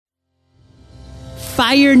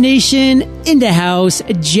Fire Nation in the house,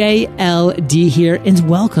 JLD here, and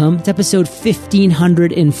welcome to episode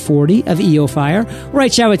 1540 of EO Fire, where I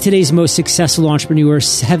chat with today's most successful entrepreneurs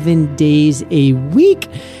 7 days a week.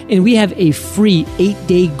 And we have a free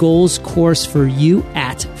 8-day goals course for you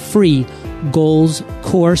at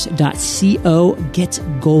freegoalscourse.co. Get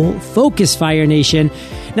goal focused, Fire Nation.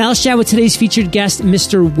 Now let's chat with today's featured guest,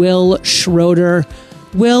 Mr. Wil Schroter.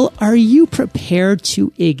 Wil, are you prepared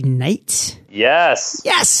to ignite? Yes.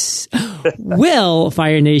 Yes. Wil,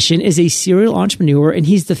 Fire Nation, is a serial entrepreneur, and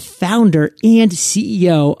he's the founder and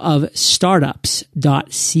CEO of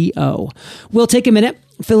startups.co. Wil, take a minute,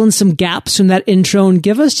 fill in some gaps from that intro, and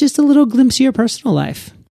give us just a little glimpse of your personal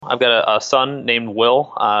life. I've got a son named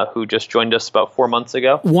Wil who just joined us about 4 months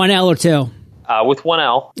ago. One L or two? With one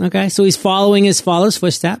L. Okay, so he's following his father's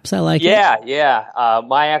footsteps. I like it. Yeah.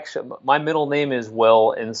 My middle name is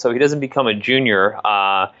Wil, and so he doesn't become a junior.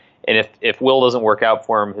 And if Wil doesn't work out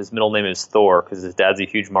for him, his middle name is Thor because his dad's a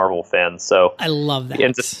huge Marvel fan. So I love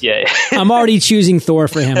that. Yeah. I'm already choosing Thor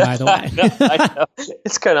for him, by the way. I know.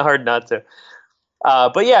 It's kind of hard not to.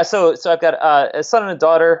 But yeah, so I've got a son and a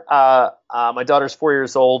daughter. My daughter's 4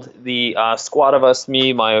 years old. The squad of us,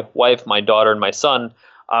 me, my wife, my daughter, and my son,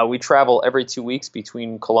 we travel every 2 weeks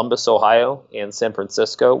between Columbus, Ohio, and San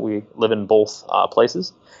Francisco. We live in both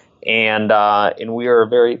places, and we are a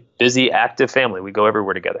very busy, active family. We go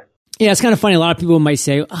everywhere together. Yeah, it's kind of funny. A lot of people might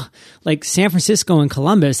say, oh, like San Francisco and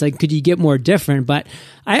Columbus, like could you get more different? But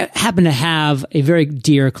I happen to have a very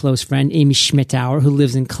dear, close friend, Amy Schmittauer, who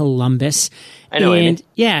lives in Columbus. I know, and Amy.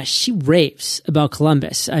 Yeah, she raves about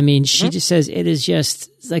Columbus. I mean, she just says it is just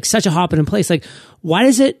like such a hop in place. Like, why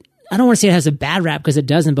does it? I don't want to say it has a bad rap because it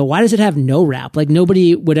doesn't, but why does it have no rap? Like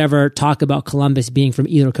nobody would ever talk about Columbus being from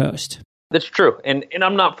either coast. That's true. And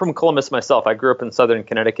I'm not from Columbus myself. I grew up in Southern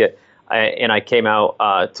Connecticut, and I came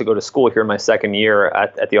out to go to school here in my second year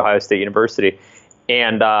at the Ohio State University.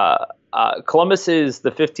 And Columbus is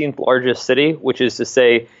the 15th largest city, which is to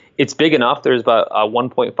say it's big enough. There's about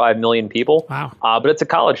 1.5 million people. Wow. But it's a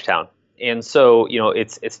college town. And so,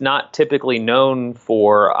 it's not typically known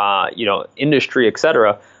for, industry, et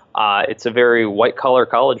cetera. It's a very white-collar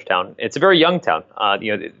college town. It's a very young town.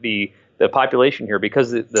 The population here,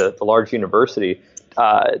 because the large university,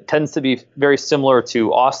 tends to be very similar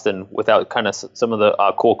to Austin without kind of some of the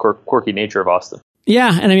cool, quirky nature of Austin.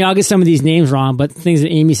 Yeah, and I mean, I'll get some of these names wrong, but things that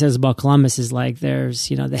Amy says about Columbus is like there's,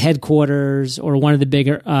 the headquarters or one of the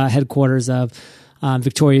bigger headquarters of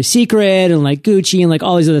Victoria's Secret and like Gucci and like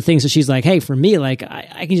all these other things. So she's like, hey, for me, like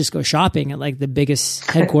I can just go shopping at like the biggest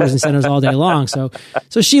headquarters and centers all day long. So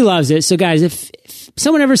she loves it. So guys, if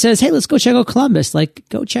someone ever says, hey, let's go check out Columbus, like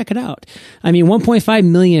go check it out. I mean, 1.5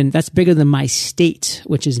 million, that's bigger than my state,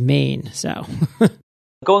 which is Maine. So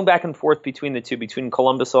going back and forth between the two, between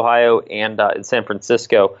Columbus, Ohio and San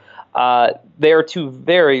Francisco, they are two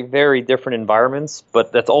very, very different environments,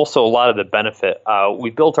 but that's also a lot of the benefit.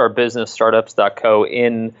 We built our business, startups.co,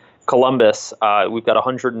 in Columbus. We've got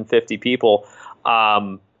 150 people,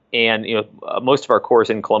 and most of our core is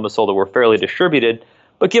in Columbus, although we're fairly distributed.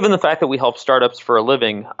 But given the fact that we help startups for a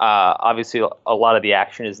living, obviously a lot of the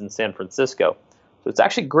action is in San Francisco. So it's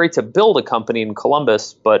actually great to build a company in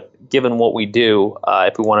Columbus, but given what we do,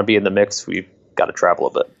 if we want to be in the mix, we've got to travel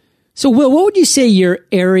a bit. So, Wil, what would you say your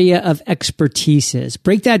area of expertise is?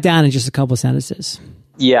 Break that down in just a couple of sentences.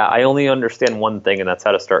 Yeah, I only understand one thing, and that's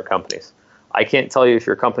how to start companies. I can't tell you if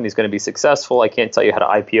your company is going to be successful. I can't tell you how to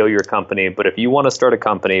IPO your company. But if you want to start a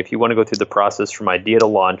company, if you want to go through the process from idea to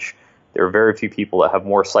launch, there are very few people that have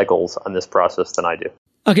more cycles on this process than I do.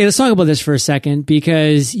 Okay, let's talk about this for a second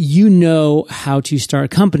because you know how to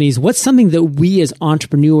start companies. What's something that we as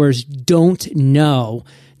entrepreneurs don't know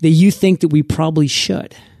that you think that we probably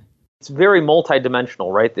should? It's very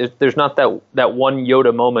multidimensional, right? There's not that one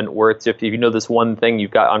Yoda moment where it's if you know this one thing,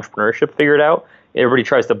 you've got entrepreneurship figured out. Everybody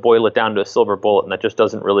tries to boil it down to a silver bullet, and that just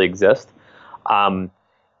doesn't really exist. And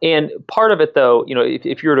part of it, though,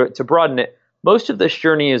 if you were to broaden it, most of this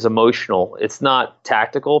journey is emotional. It's not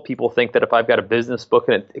tactical. People think that if I've got a business book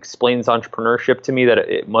and it explains entrepreneurship to me, that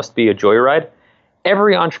it must be a joyride.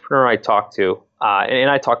 Every entrepreneur I talk to, and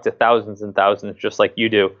I talk to thousands and thousands just like you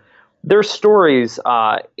do, their stories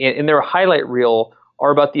in their highlight reel are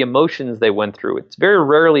about the emotions they went through. It's very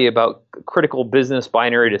rarely about critical business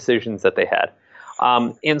binary decisions that they had.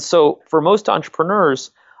 And so for most entrepreneurs,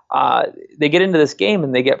 they get into this game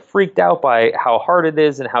and they get freaked out by how hard it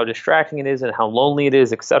is and how distracting it is and how lonely it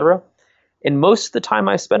is, etc. And most of the time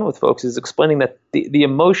I spend with folks is explaining that the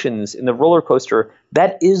emotions in the roller coaster,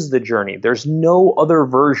 that is the journey. There's no other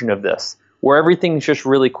version of this where everything's just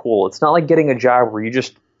really cool. It's not like getting a job where you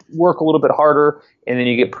just work a little bit harder, and then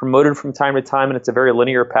you get promoted from time to time, and it's a very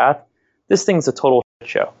linear path. This thing's a total shit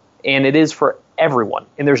show, and it is for everyone,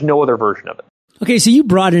 and there's no other version of it. Okay, so you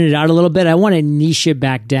broadened it out a little bit. I want to niche it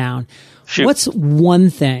back down. Shoot. What's one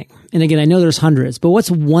thing, and again, I know there's hundreds, but what's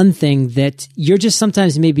one thing that you're just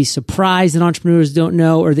sometimes maybe surprised that entrepreneurs don't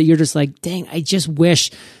know, or that you're just like, dang, I just wish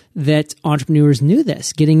that entrepreneurs knew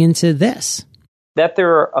this, getting into this? That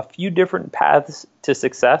there are a few different paths to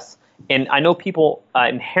success. And I know people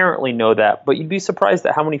inherently know that, but you'd be surprised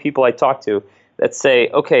at how many people I talk to that say,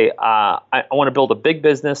 okay, I want to build a big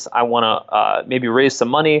business. I want to maybe raise some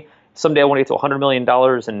money. Someday I want to get to $100 million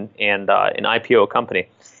and an IPO a company.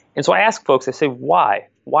 And so I ask folks, I say, why?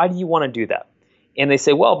 Why do you want to do that? And they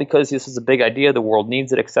say, well, because this is a big idea, the world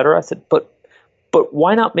needs it, et cetera. I said, but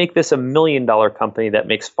why not make this $1 million company that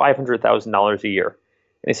makes $500,000 a year? And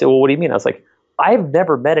they say, well, what do you mean? I was like, I've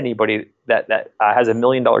never met anybody that has $1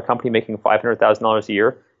 million company making $500,000 a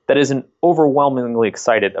year that isn't overwhelmingly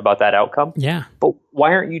excited about that outcome. Yeah. But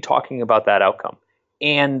why aren't you talking about that outcome?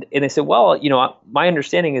 And they said, well, my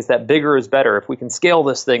understanding is that bigger is better. If we can scale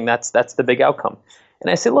this thing, that's the big outcome. And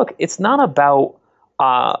I say, look, it's not about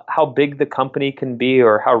how big the company can be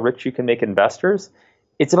or how rich you can make investors.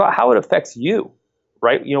 It's about how it affects you,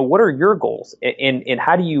 right? What are your goals, and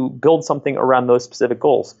how do you build something around those specific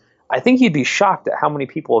goals? I think you'd be shocked at how many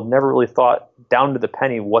people have never really thought down to the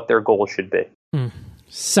penny what their goals should be.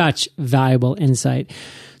 Such valuable insight.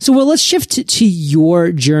 So, well, let's shift to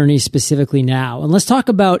your journey specifically now, and let's talk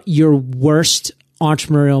about your worst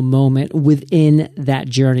entrepreneurial moment within that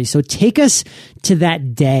journey. So take us to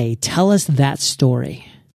that day. Tell us that story.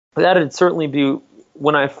 That'd certainly be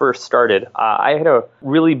when I first started. I had a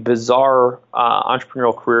really bizarre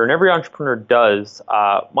entrepreneurial career, and every entrepreneur does.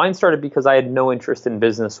 Mine started because I had no interest in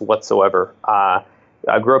business whatsoever.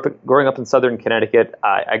 Growing up in Southern Connecticut,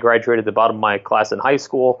 I graduated the bottom of my class in high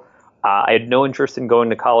school. I had no interest in going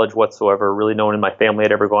to college whatsoever. Really, no one in my family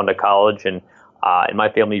had ever gone to college, and in my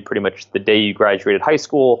family, pretty much the day you graduated high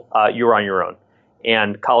school, you were on your own.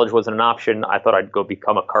 And college wasn't an option. I thought I'd go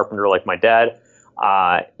become a carpenter like my dad,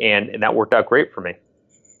 and that worked out great for me.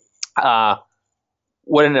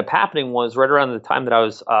 What ended up happening was right around the time that I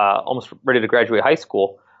was almost ready to graduate high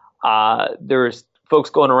school, there's folks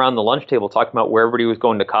going around the lunch table talking about where everybody was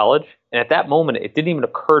going to college. And at that moment, it didn't even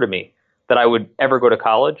occur to me that I would ever go to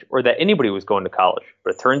college or that anybody was going to college.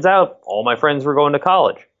 But it turns out all my friends were going to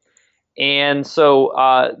college. And so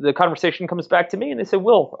the conversation comes back to me, and they said,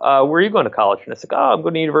 Will, where are you going to college? And I said, I'm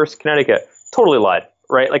going to University of Connecticut. Totally lied,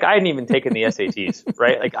 right? Like, I hadn't even taken the SATs,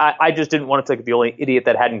 right? Like, I just didn't want to take the only idiot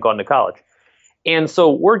that hadn't gone to college. And so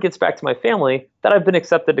word gets back to my family that I've been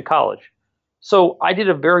accepted to college. So I did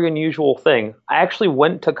a very unusual thing. I actually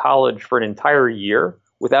went to college for an entire year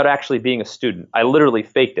without actually being a student. I literally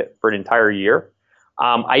faked it for an entire year.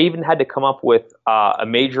 I even had to come up with a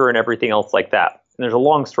major and everything else like that. And there's a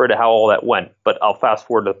long story to how all that went, but I'll fast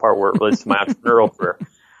forward to the part where it relates to my entrepreneurial career.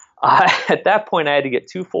 At that point, I had to get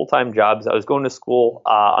 2 full-time jobs. I was going to school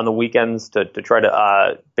on the weekends to try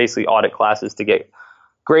to basically audit classes to get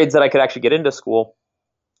grades that I could actually get into school.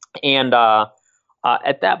 And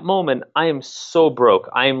at that moment, I am so broke.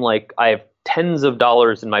 I have tens of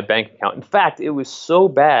dollars in my bank account. In fact, it was so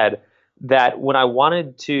bad that when I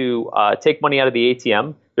wanted to take money out of the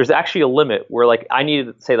ATM, there's actually a limit where I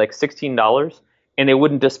needed, say, $16, and they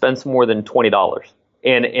wouldn't dispense more than $20.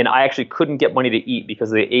 And I actually couldn't get money to eat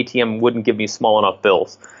because the ATM wouldn't give me small enough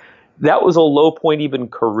bills. That was a low point even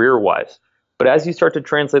career-wise. But as you start to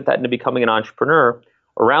translate that into becoming an entrepreneur,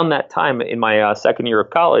 around that time in my second year of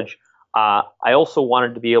college, I also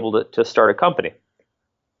wanted to be able to start a company.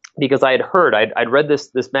 Because I had heard, I'd read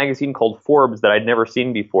this magazine called Forbes that I'd never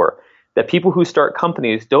seen before, that people who start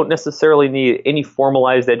companies don't necessarily need any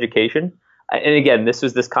formalized education. And again, this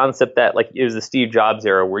was this concept that it was the Steve Jobs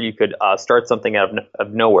era where you could start something out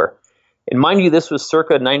of nowhere. And mind you, this was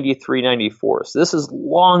circa 93, 94. So this is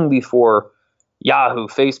long before Yahoo,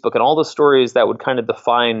 Facebook, and all the stories that would kind of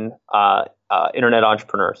define internet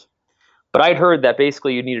entrepreneurs. But I'd heard that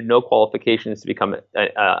basically you needed no qualifications to become an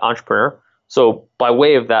entrepreneur. So by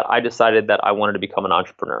way of that, I decided that I wanted to become an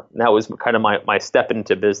entrepreneur. And that was kind of my step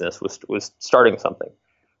into business, was starting something.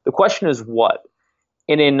 The question is what?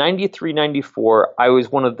 And in 93, 94, I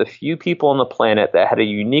was one of the few people on the planet that had a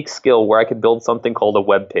unique skill where I could build something called a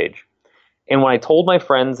web page. And when I told my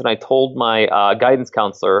friends and I told my guidance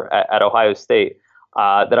counselor at Ohio State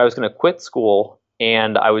that I was going to quit school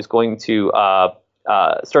and I was going to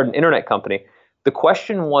start an internet company, the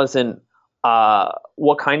question wasn't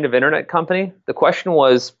what kind of internet company? The question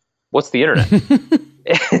was, what's the internet?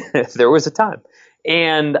 There was a time.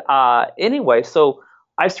 And anyway, so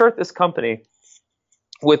I start this company.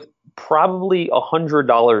 with probably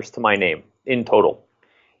 $100 to my name in total.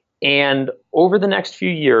 And over the next few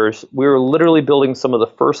years, we were literally building some of the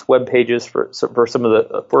first web pages for some of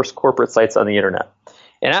the first corporate sites on the internet.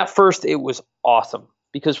 And at first, it was awesome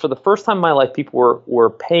because for the first time in my life, people were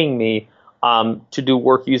paying me to do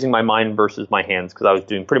work using my mind versus my hands, because I was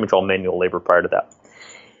doing pretty much all manual labor prior to that.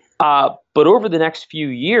 But over the next few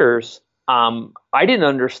years, I didn't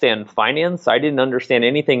understand finance. I didn't understand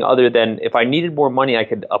anything other than if I needed more money, I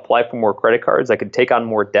could apply for more credit cards. I could take on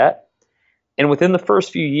more debt. And within the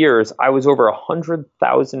first few years, I was over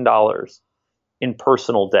 $100,000 in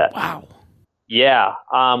personal debt. Wow. Yeah.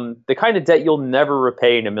 The kind of debt you'll never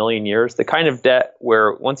repay in a million years. The kind of debt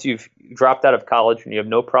where once you've dropped out of college and you have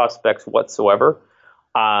no prospects whatsoever,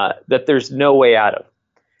 that there's no way out of.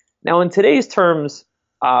 Now, in today's terms,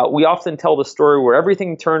 we often tell the story where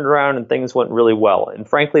everything turned around and things went really well. And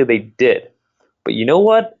frankly, they did. But you know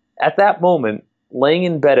what? At that moment, laying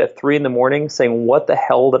in bed at 3 a.m. saying, what the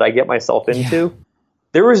hell did I get myself into? Yeah.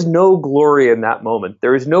 There is no glory in that moment.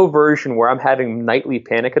 There is no version where I'm having nightly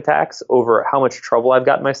panic attacks over how much trouble I've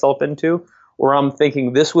gotten myself into, where I'm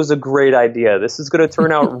thinking, this was a great idea. This is going to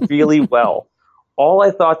turn out really well. All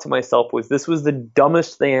I thought to myself was, this was the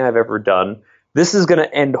dumbest thing I've ever done. This is going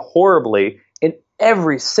to end horribly. And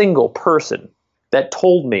every single person that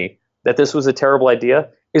told me that this was a terrible idea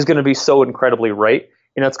is going to be so incredibly right.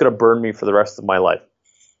 And that's going to burn me for the rest of my life.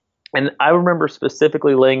 And I remember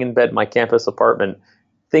specifically laying in bed in my campus apartment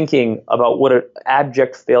thinking about what an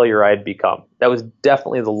abject failure I had become. That was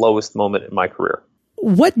definitely the lowest moment in my career.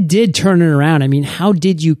 What did turn it around? I mean, how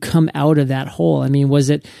did you come out of that hole? I mean, was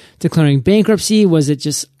it declaring bankruptcy? Was it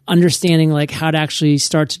just understanding like how to actually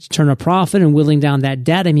start to turn a profit and whittling down that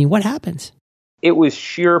debt? I mean, what happened? It was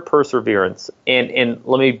sheer perseverance. And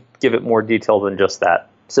let me give it more detail than just that.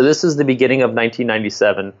 So this is the beginning of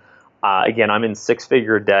 1997. Again, I'm in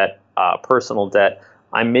six-figure debt, personal debt.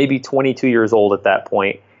 I'm maybe 22 years old at that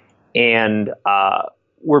point. And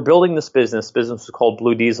we're building this business. Business was called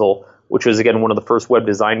Blue Diesel, which was, again, one of the first web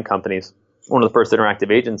design companies, one of the first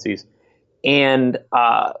interactive agencies. And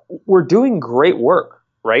we're doing great work,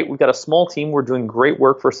 right? We've got a small team. We're doing great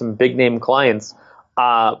work for some big-name clients.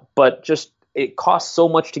 But just it cost so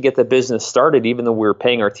much to get the business started, even though we were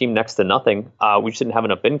paying our team next to nothing. We just didn't have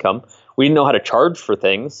enough income. We didn't know how to charge for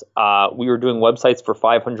things. We were doing websites for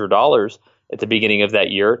 $500 at the beginning of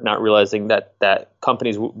that year, not realizing that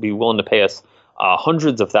companies would be willing to pay us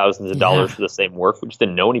hundreds of thousands of dollars for the same work. We just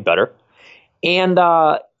didn't know any better. And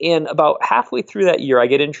about halfway through that year, I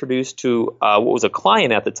get introduced to what was a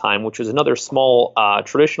client at the time, which was another small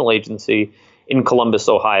traditional agency in Columbus,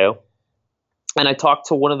 Ohio. And I talked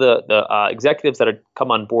to one of the executives that had come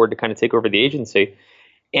on board to kind of take over the agency.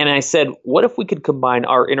 And I said, what if we could combine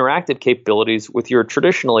our interactive capabilities with your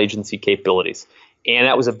traditional agency capabilities? And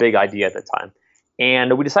that was a big idea at the time.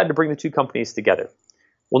 And we decided to bring the two companies together.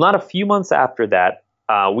 Well, not a few months after that,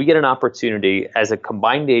 we get an opportunity as a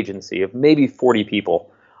combined agency of maybe 40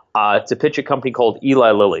 people to pitch a company called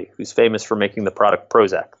Eli Lilly, who's famous for making the product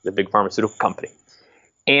Prozac, the big pharmaceutical company.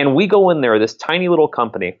 And we go in there, this tiny little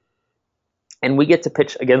company, and we get to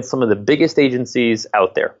pitch against some of the biggest agencies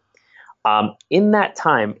out there. In that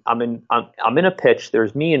time, I'm in a pitch.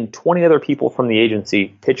 There's me and 20 other people from the agency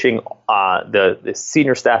pitching the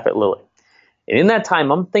senior staff at Lilly. And in that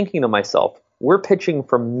time, I'm thinking to myself, we're pitching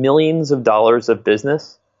for millions of dollars of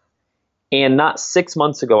business. And not 6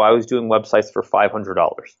 months ago, I was doing websites for $500,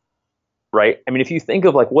 right? I mean, if you think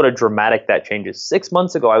of like what a dramatic that change is. 6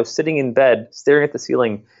 months ago, I was sitting in bed, staring at the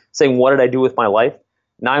ceiling, saying, what did I do with my life?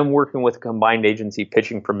 Now I'm working with a combined agency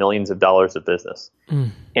pitching for millions of dollars of business.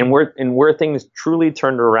 And where things truly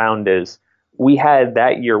turned around is we had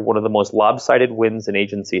that year one of the most lopsided wins in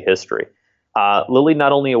agency history. Lilly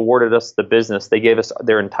not only awarded us the business, they gave us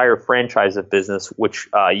their entire franchise of business, which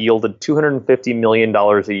yielded $250 million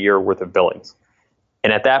a year worth of billings.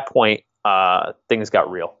 And at that point, things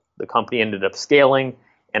got real. The company ended up scaling,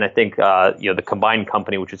 and I think the combined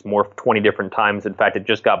company, which is morphed 20 different times. In fact, it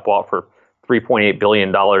just got bought for $3.8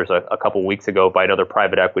 billion a couple weeks ago by another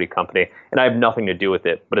private equity company. And I have nothing to do with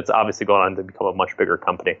it, but it's obviously gone on to become a much bigger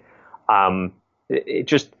company. It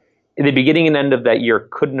just, in the beginning and end of that year,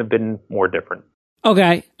 couldn't have been more different.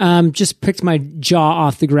 Okay. Just picked my jaw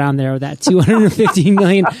off the ground there with that $250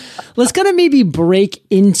 million. Let's kind of maybe break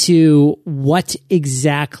into what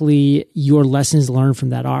exactly your lessons learned from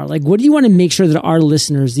that are. Like, what do you want to make sure that our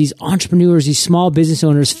listeners, these entrepreneurs, these small business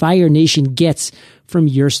owners, Fire Nation gets from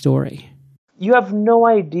your story? You have no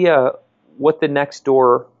idea what the next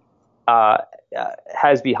door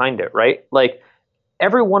has behind it, right? Like,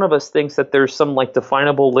 every one of us thinks that there's some like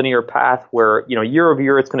definable linear path where, year over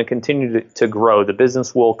year, it's going to continue to grow. The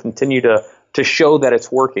business will continue to show that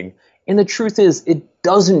it's working. And the truth is, it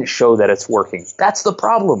doesn't show that it's working. That's the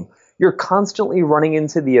problem. You're constantly running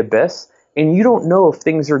into the abyss, and you don't know if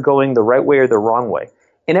things are going the right way or the wrong way.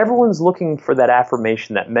 And everyone's looking for that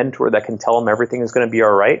affirmation, that mentor that can tell them everything is going to be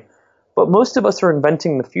all right. But most of us are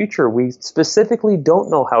inventing the future. We specifically don't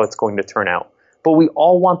know how it's going to turn out. But we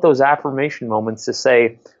all want those affirmation moments to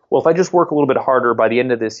say, well, if I just work a little bit harder, by the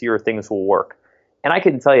end of this year, things will work. And I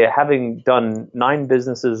can tell you, having done 9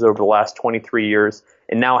 businesses over the last 23 years,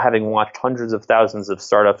 and now having watched hundreds of thousands of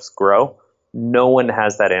startups grow, no one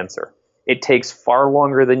has that answer. It takes far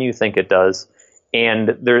longer than you think it does.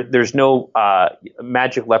 And there's no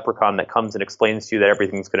magic leprechaun that comes and explains to you that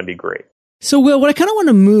everything's going to be great. So, Wil, what I kind of want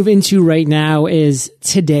to move into right now is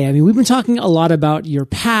today. I mean, we've been talking a lot about your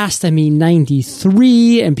past. I mean,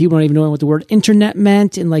 93, and people don't even know what the word internet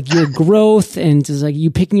meant, and like your growth, and just like you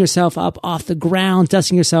picking yourself up off the ground,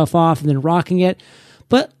 dusting yourself off, and then rocking it.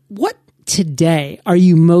 But what today are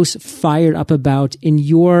you most fired up about in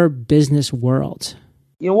your business world?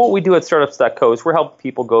 What we do at startups.co is we're helping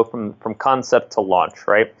people go from concept to launch,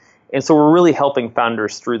 right? And so we're really helping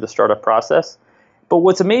founders through the startup process. But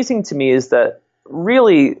what's amazing to me is that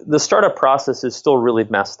really the startup process is still really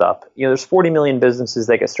messed up. There's 40 million businesses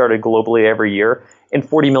that get started globally every year and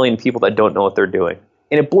 40 million people that don't know what they're doing.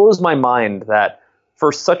 And it blows my mind that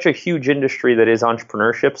for such a huge industry that is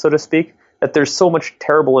entrepreneurship, so to speak, that there's so much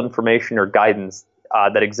terrible information or guidance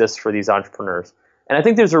that exists for these entrepreneurs. And I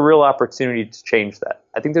think there's a real opportunity to change that.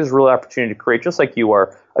 I think there's a real opportunity to create, just like you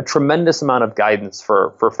are, a tremendous amount of guidance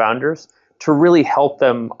for founders to really help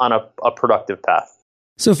them on a productive path.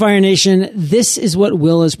 So Fire Nation, this is what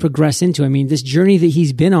Wil has progressed into. I mean, this journey that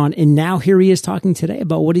he's been on, and now here he is talking today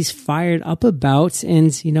about what he's fired up about.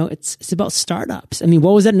 And, it's about startups. I mean,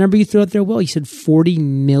 what was that number you threw out there, Wil? You said 40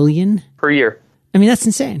 million? Per year. I mean, that's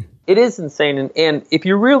insane. It is insane. And if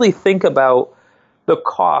you really think about the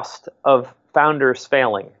cost of founders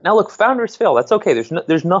failing. Now, look, founders fail. That's okay.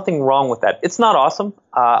 There's nothing wrong with that. It's not awesome.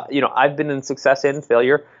 I've been in success and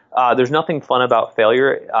failure. There's nothing fun about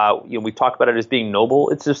failure. We talk about it as being noble.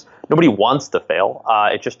 It's just nobody wants to fail.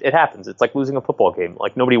 It happens. It's like losing a football game.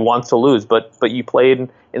 Like nobody wants to lose, but you play and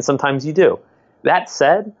sometimes you do. That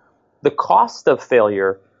said, the cost of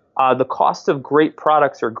failure, the cost of great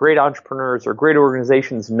products or great entrepreneurs or great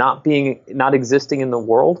organizations not existing in the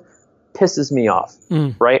world pisses me off,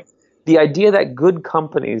 right? The idea that good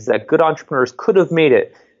companies, that good entrepreneurs could have made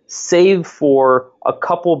it, save for a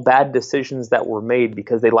couple bad decisions that were made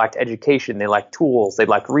because they lacked education, they lacked tools, they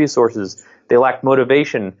lacked resources, they lacked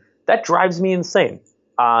motivation, that drives me insane.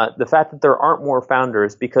 The fact that there aren't more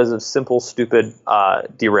founders because of simple, stupid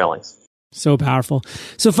derailings. So powerful.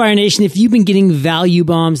 So Fire Nation, if you've been getting value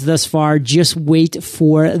bombs thus far, just wait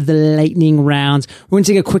for the lightning rounds. We're going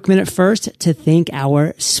to take a quick minute first to thank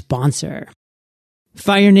our sponsor.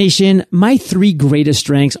 Fire Nation, my 3 greatest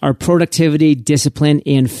strengths are productivity, discipline,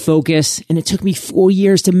 and focus. And it took me 4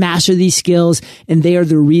 years to master these skills. And they are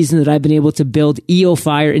the reason that I've been able to build EO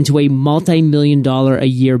Fire into a multi-million-dollar a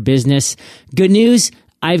year business. Good news.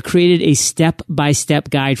 I've created a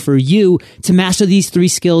step-by-step guide for you to master these 3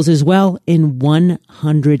 skills as well in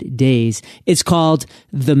 100 days. It's called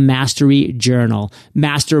the Mastery Journal.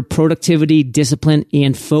 Master productivity, discipline,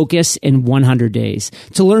 and focus in 100 days.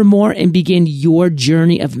 To learn more and begin your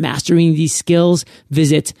journey of mastering these skills,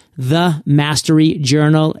 visit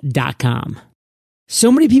themasteryjournal.com. So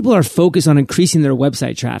many people are focused on increasing their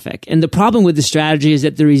website traffic. And the problem with the strategy is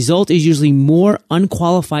that the result is usually more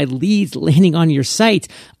unqualified leads landing on your site,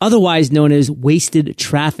 otherwise known as wasted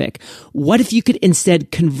traffic. What if you could instead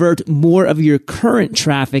convert more of your current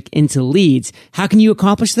traffic into leads? How can you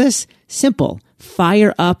accomplish this? Simple.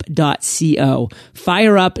 FireUp.co.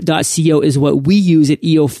 FireUp.co is what we use at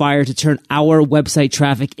EO Fire to turn our website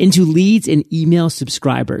traffic into leads and email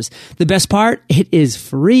subscribers. The best part, it is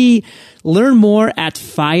free. Learn more at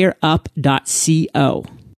FireUp.co.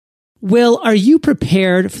 Wil, are you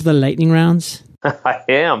prepared for the lightning rounds? I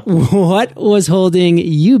am. What was holding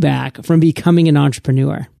you back from becoming an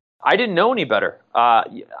entrepreneur? I didn't know any better.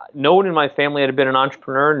 No one in my family had been an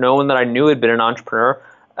entrepreneur. No one that I knew had been an entrepreneur.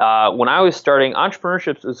 When I was starting,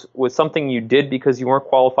 entrepreneurship was something you did because you weren't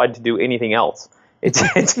qualified to do anything else. It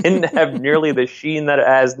didn't have nearly the sheen that it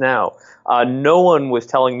has now. No one was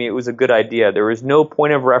telling me it was a good idea. There was no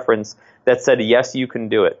point of reference that said, yes, you can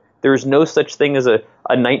do it. There was no such thing as a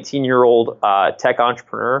 19-year-old tech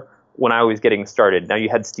entrepreneur when I was getting started. Now, you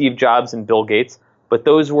had Steve Jobs and Bill Gates, but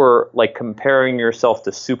those were like comparing yourself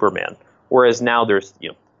to Superman, whereas now there's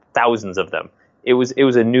thousands of them. It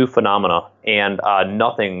was a new phenomena, and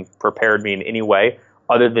nothing prepared me in any way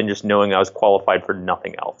other than just knowing I was qualified for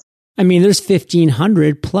nothing else. I mean, there's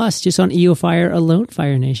 1,500 plus just on EO Fire alone,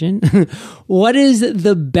 Fire Nation. What is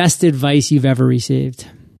the best advice you've ever received?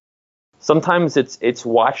 Sometimes it's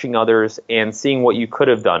watching others and seeing what you could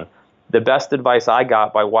have done. The best advice I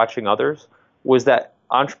got by watching others was that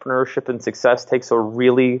entrepreneurship and success takes a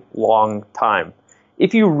really long time.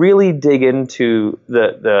 If you really dig into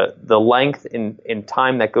the length in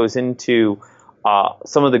time that goes into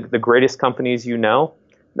some of the greatest companies you know,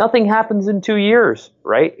 nothing happens in 2 years,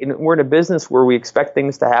 right? And we're in a business where we expect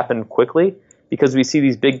things to happen quickly because we see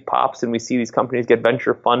these big pops and we see these companies get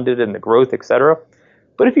venture funded and the growth, et cetera.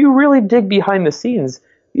 But if you really dig behind the scenes,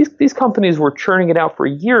 these companies were churning it out for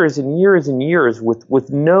years and years and years with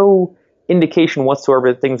no indication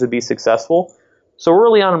whatsoever that things would be successful. So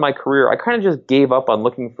early on in my career, I kind of just gave up on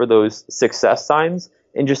looking for those success signs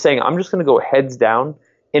and just saying, I'm just going to go heads down.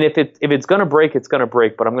 And if it's going to break, it's going to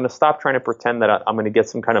break. But I'm going to stop trying to pretend that I'm going to get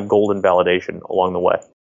some kind of golden validation along the way.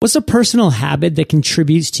 What's a personal habit that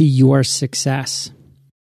contributes to your success?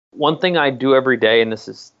 One thing I do every day, and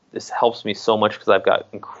this helps me so much because I've got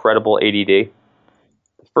incredible ADD.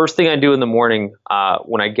 The first thing I do in the morning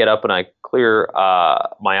when I get up and I clear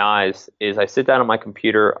my eyes is I sit down on my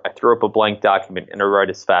computer, I throw up a blank document, and I write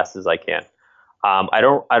as fast as I can. I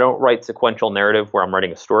don't write sequential narrative where I'm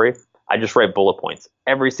writing a story. I just write bullet points.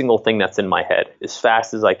 Every single thing that's in my head as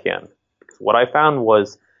fast as I can. Because what I found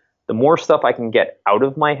was the more stuff I can get out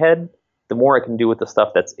of my head, the more I can do with the stuff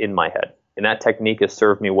that's in my head. And that technique has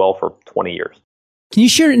served me well for 20 years. Can you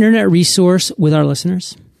share an internet resource with our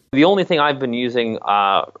listeners? The only thing I've been using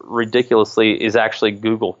ridiculously is actually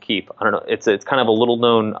Google Keep. I don't know. It's kind of a little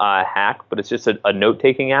known hack, but it's just a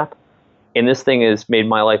note-taking app. And this thing has made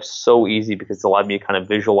my life so easy because it's allowed me to kind of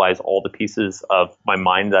visualize all the pieces of my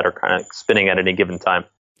mind that are kind of spinning at any given time.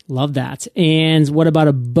 Love that. And what about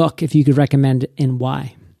a book, if you could recommend, and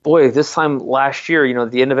why? Boy, this time last year,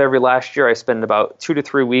 at the end of every last year, I spend about 2 to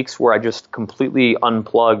 3 weeks where I just completely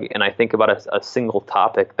unplug and I think about a single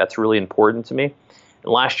topic that's really important to me.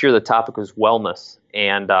 And last year, the topic was wellness.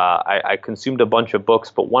 And I consumed a bunch of books,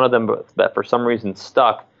 but one of them that for some reason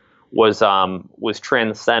stuck was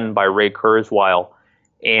Transcend by Ray Kurzweil,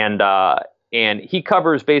 and he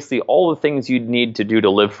covers basically all the things you'd need to do to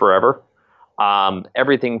live forever,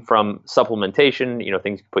 everything from supplementation,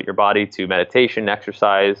 things you put in your body, to meditation,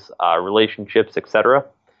 exercise, relationships, etc.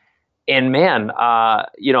 And man, I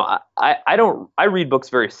read books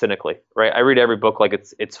very cynically, right? I read every book like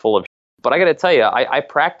it's full of, but I got to tell you, I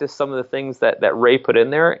practiced some of the things that Ray put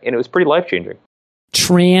in there, and it was pretty life changing.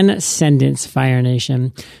 Transcendence, Fire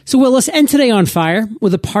Nation. So, Wil, let's end today on fire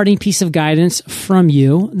with a parting piece of guidance from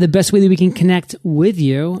you, the best way that we can connect with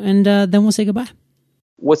you, and then we'll say goodbye.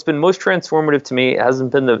 What's been most transformative to me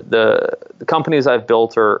hasn't been the companies I've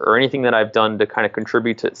built or anything that I've done to kind of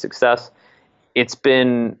contribute to success. It's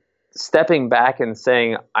been stepping back and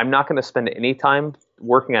saying, I'm not going to spend any time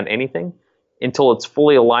working on anything until it's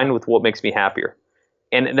fully aligned with what makes me happier.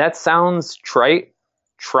 And that sounds trite.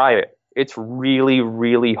 Try it. It's really,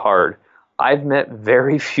 really hard. I've met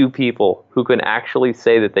very few people who can actually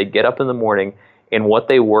say that they get up in the morning and what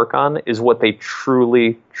they work on is what they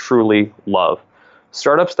truly, truly love.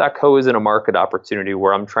 Startups.co isn't a market opportunity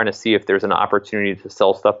where I'm trying to see if there's an opportunity to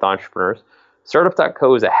sell stuff to entrepreneurs.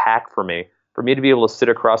 Startup.co is a hack for me to be able to sit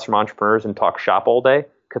across from entrepreneurs and talk shop all day,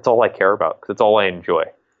 because it's all I care about, because it's all I enjoy.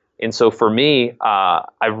 And so for me,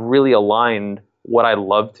 I've really aligned what I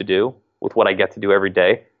love to do with what I get to do every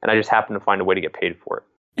day, and I just happen to find a way to get paid for it.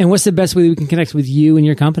 And what's the best way that we can connect with you and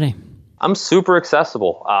your company? I'm super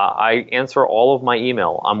accessible. I answer all of my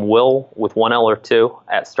email. I'm Wil with one L or two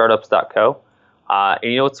at startups.co. And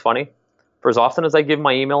you know what's funny? For as often as I give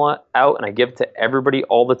my email out, and I give it to everybody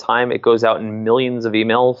all the time, it goes out in millions of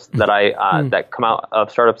emails that that come out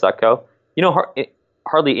of startups.co.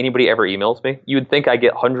 Hardly anybody ever emails me. You would think I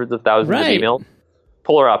get hundreds of thousands of emails.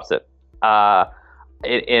 Polar opposite.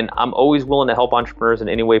 And I'm always willing to help entrepreneurs in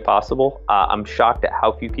any way possible. I'm shocked at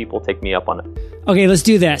how few people take me up on it. Okay, let's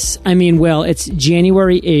do this. I mean, Wil, it's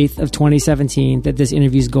January 8th of 2017 that this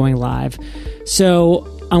interview is going live. So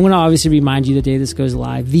I'm going to obviously remind you the day this goes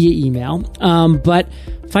live via email. But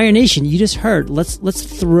Fire Nation, you just heard. Let's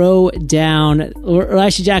throw down, or I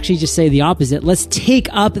should actually just say the opposite. Let's take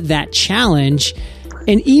up that challenge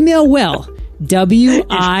and email Wil.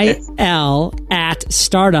 WIL at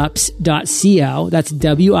startups.co. That's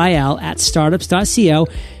WIL at startups.co.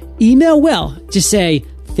 Email Wil. Just say,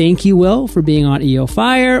 thank you, Wil, for being on EO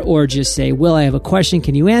Fire, or just say, Wil, I have a question.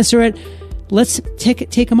 Can you answer it? Let's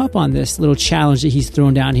take him up on this little challenge that he's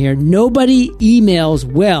thrown down here. Nobody emails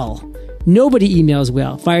Wil Nobody emails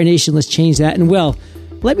Wil. Fire Nation, let's change that. And Wil,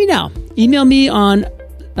 let me know. Email me on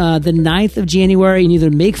the 9th of January and either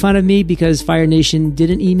make fun of me because Fire Nation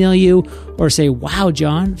didn't email you or say, wow,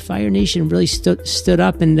 John, Fire Nation really stood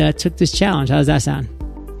up and took this challenge. How does that sound?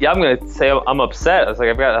 Yeah, I'm going to say I'm upset. It's like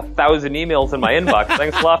I've got 1,000 emails in my inbox.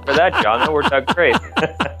 Thanks a lot for that, John. That worked out great.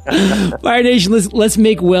 Fire Nation, let's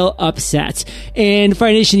make Wil upset. And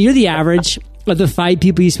Fire Nation, you're the average of the 5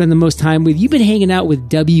 people you spend the most time with. You've been hanging out with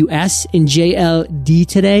WS and JLD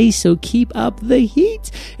today, so keep up the heat.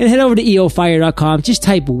 And head over to eofire.com. Just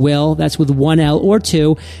type Wil, that's with 1 L or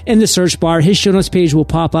 2, in the search bar. His show notes page will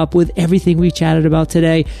pop up with everything we chatted about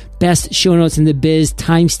today. Best show notes in the biz,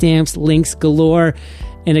 timestamps, links galore.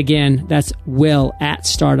 And again, that's Wil at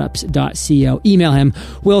startups.co. Email him.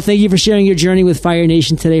 Wil, thank you for sharing your journey with Fire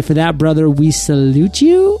Nation today. For that, brother, we salute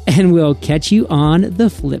you, and we'll catch you on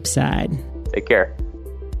the flip side. Take care.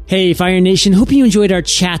 Hey, Fire Nation. Hope you enjoyed our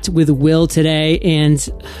chat with Wil today. And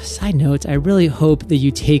side note, I really hope that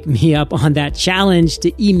you take me up on that challenge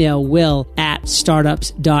to email Wil at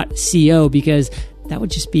startups.co because that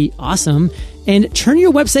would just be awesome. And turn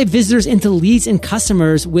your website visitors into leads and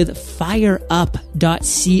customers with fireup.co.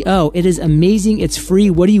 It is amazing. It's free.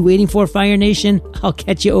 What are you waiting for, Fire Nation? I'll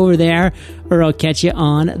catch you over there, or I'll catch you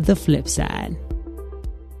on the flip side.